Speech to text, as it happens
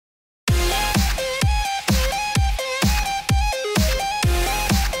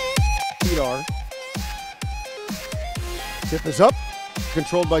Tip is up,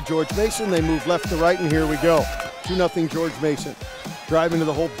 controlled by George Mason. They move left to right, and here we go. 2-0 George Mason. Driving to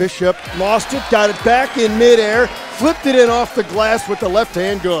the hole, Bishop lost it, got it back in midair, flipped it in off the glass with the left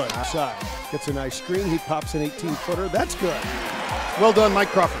hand, good. Outside, gets a nice screen, he pops an 18-footer, that's good. Well done, Mike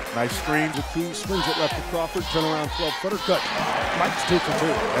Crawford. Nice screen. The key swings it left to Crawford, turn around 12-footer, cut. Mike's 2 for 2.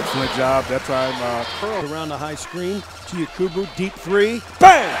 Excellent job that time. Curled around the high screen to Yakubu, deep three,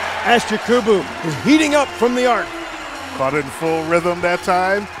 bang! Ash Yakubu is heating up from the arc. Caught it in full rhythm that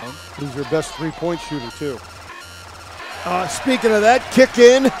time. He's your best three-point shooter, too. Speaking of that, kick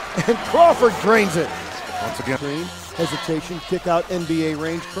in, and Crawford drains it. Once again. Green, hesitation, kick out, NBA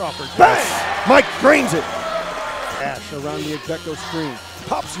range, Crawford. Bang! Mike drains it. Ash around the Adecco screen.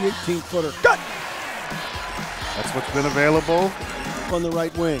 Pops the 18-footer. Cut! That's what's been available. On the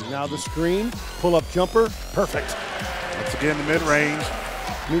right wing. Now the screen. Pull-up jumper. Perfect. Once again, the mid-range.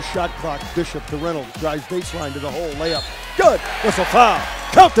 New shot clock. Bishop to Reynolds. Drives baseline to the hole. Layup. Good. Whistle foul.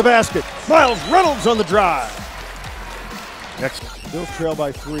 Count the basket. Miles Reynolds on the drive. Next. Bills trail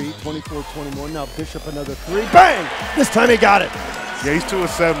by 3, 24-21. Now Bishop another 3. Bang! This time he got it. Yeah, he's 2 of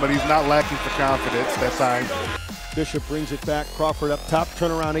 7, but he's not lacking for confidence that time. Bishop brings it back. Crawford up top.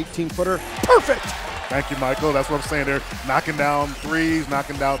 Turnaround 18-footer. Perfect! Thank you, Michael. That's what I'm saying. They're knocking down threes,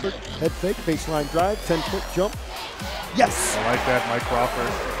 knocking down. Head fake, baseline drive, 10-foot jump. Yes! I like that, Mike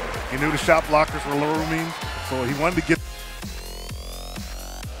Crawford. He knew the shot blockers were looming, so he wanted to get.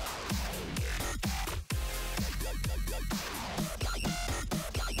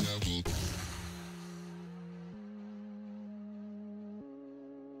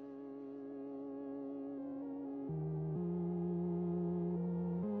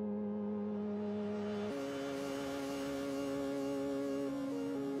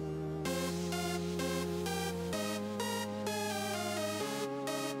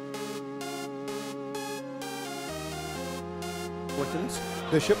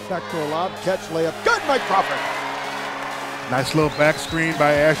 Bishop back to a lob, catch, layup. Good, Mike Crawford. Nice little back screen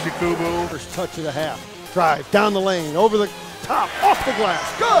by Ash Yakubu. First touch of the half. Drive down the lane, over the top, off the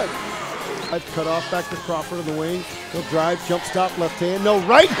glass. Good. Cut off back to Crawford on the wing. He'll drive, jump stop, left hand. No,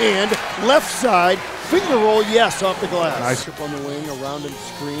 right hand, left side. Finger roll, yes, off the glass. Nice. Bishop on the wing, around and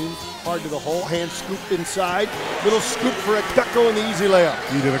screen. Hard to the hole, hand scoop inside. Little scoop for Adecco in the easy layup.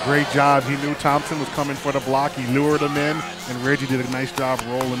 He did a great job. He knew Thompson was coming for the block. He lured him in, and Reggie did a nice job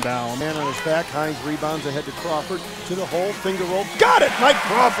rolling down. Man on his back, Hines rebounds ahead to Crawford. To the hole, finger roll. Got it, Mike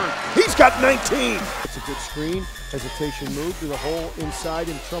Crawford. He's got 19. It's a good screen. Hesitation move to the hole, inside,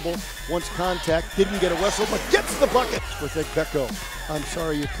 in trouble. Once contact, didn't get a whistle, but gets the bucket with Adecco.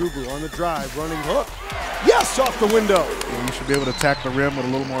 Yakubu on the drive, running hook. Yes, off the window. Yeah, you should be able to attack the rim with a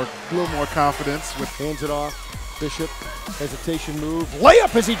little more confidence. Hands it off. Bishop, hesitation move.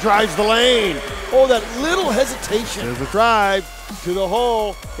 Layup as he drives the lane. Oh, that little hesitation. There's a drive to the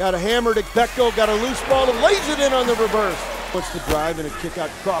hole. Got a hammer to Adecco, got a loose ball and lays it in on the reverse. Puts the drive and a kick out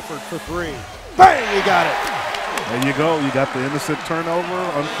Crawford for 3. Bang, he got it. There you go. You got the innocent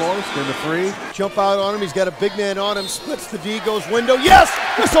turnover, unforced, and the 3. Jump out on him. He's got a big man on him. Splits the D, goes window. Yes!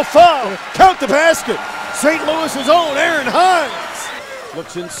 Whistle foul! Count the basket. St. Louis's own Aaron Hines.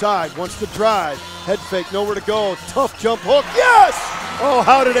 Looks inside, wants to drive. Head fake, nowhere to go. Tough jump hook. Yes! Oh,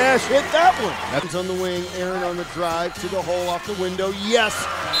 how did Ash hit that one? That's on the wing. Aaron on the drive to the hole off the window. Yes!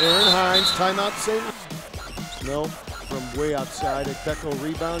 Aaron Hines. Timeout St. Louis. No, from way outside. Adecco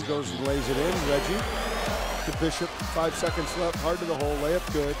rebound, goes and lays it in. Reggie. To Bishop, 5 seconds left, hard to the hole, layup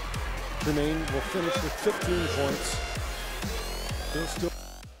good. Tremaine will finish with 15 points. He'll still